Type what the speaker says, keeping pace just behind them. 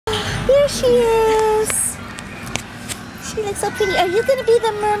Here she is. She looks so pretty. Are you gonna be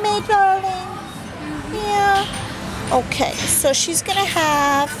the mermaid, darling? Yeah. Okay, so she's gonna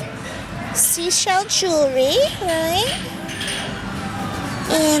have seashell jewelry, right?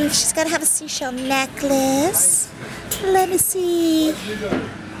 And she's gonna have a seashell necklace. Let me see.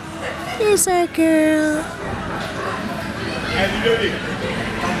 Here's our girl.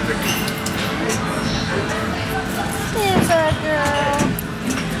 Here's our girl.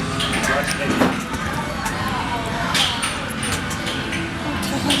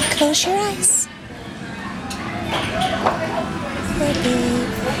 Okay, close your eyes. Baby.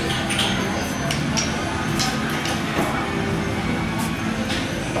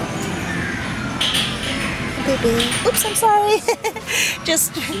 Baby. Oops, I'm sorry.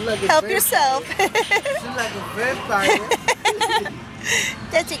 Just help yourself. She's like a vampire.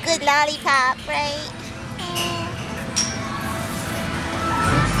 That's a good lollipop, right?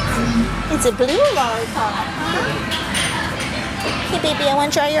 It's a blue lollipop. Huh? Okay, baby, I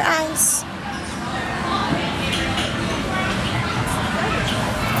want to dry your eyes.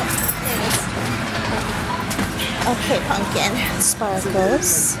 Okay, pumpkin.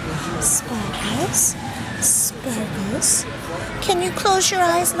 Sparkles. Sparkles. Sparkles. Can you close your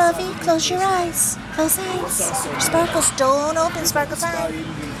eyes, lovey? Close your eyes. Close eyes. Sparkles, don't open Sparkles' eye.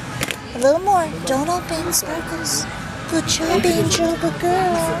 A little more. Don't open Sparkles. Good job, Angel. Good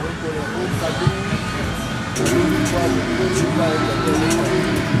girl. Good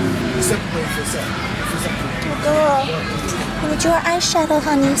girl. You need your eyeshadow,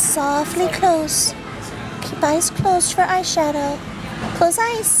 honey. Softly close. Keep eyes closed for eyeshadow. Close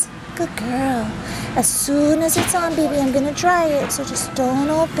eyes. Good girl. As soon as it's on, baby, I'm gonna dry it, so just don't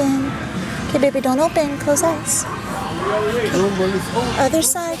open. Okay, baby, don't open. Close eyes. Other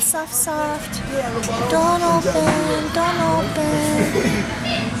side, soft, soft. Don't open. Don't open.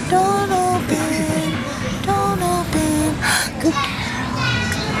 Don't open. Don't open. Good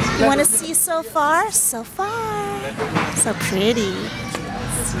girl. You want to see so far? So far. So pretty.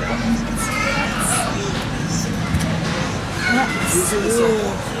 Let's see.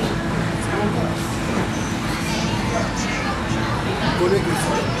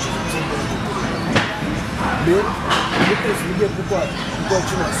 Mais, je vais t'expliquer pourquoi tu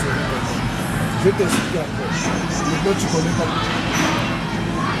m'as sauvé. Je vais t'expliquer après. Maintenant, tu connais pas.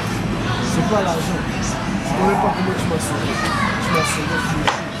 C'est pas l'argent. Tu connais pas comment tu m'as sauvé. Tu m'as sauvé.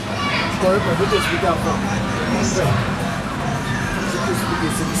 Tu connais pas. Je vais t'expliquer après. Je vais t'expliquer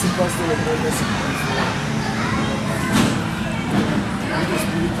ce qui se passe dans le monde. Je vais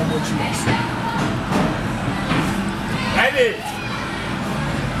t'expliquer comment tu m'as sauvé. Allez!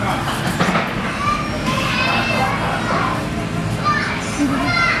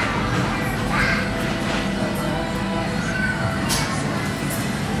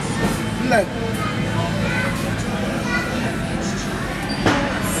 Look.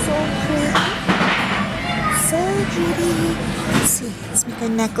 So pretty. So pretty. Let's see. Let's make a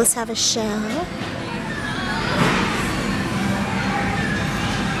necklace have a shell.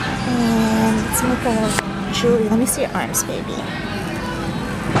 And let's make a jewelry. Let me see your arms, baby.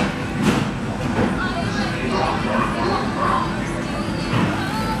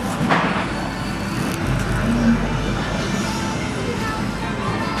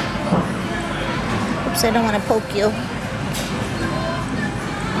 Oops, I don't want to poke you.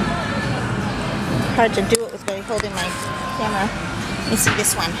 Hard to do it with holding my camera. Let me see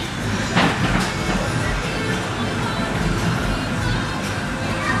this one.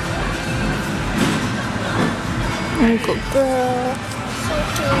 Good girl. So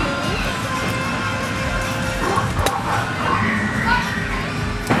pretty.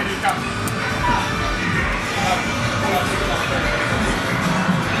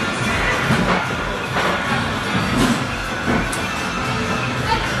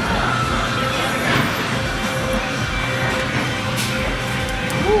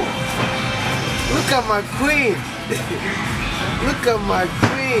 Look at my queen. Look at my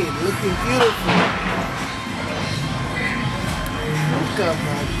queen. Looking beautiful. Look at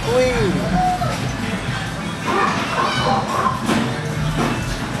my queen.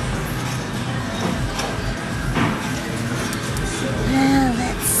 Now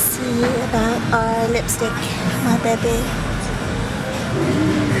let's see about our lipstick, my baby.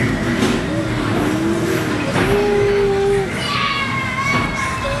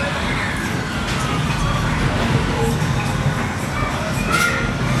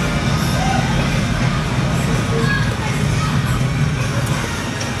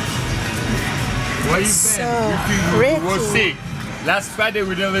 Where you So been? You were pretty. sick. Last Friday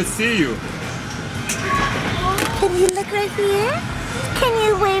we never see you. Can you look right here? Can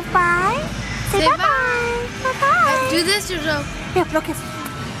you wave bye? Do this yourself. Here, look at.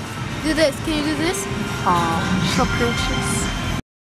 Do this. Can you do this? Oh, so precious.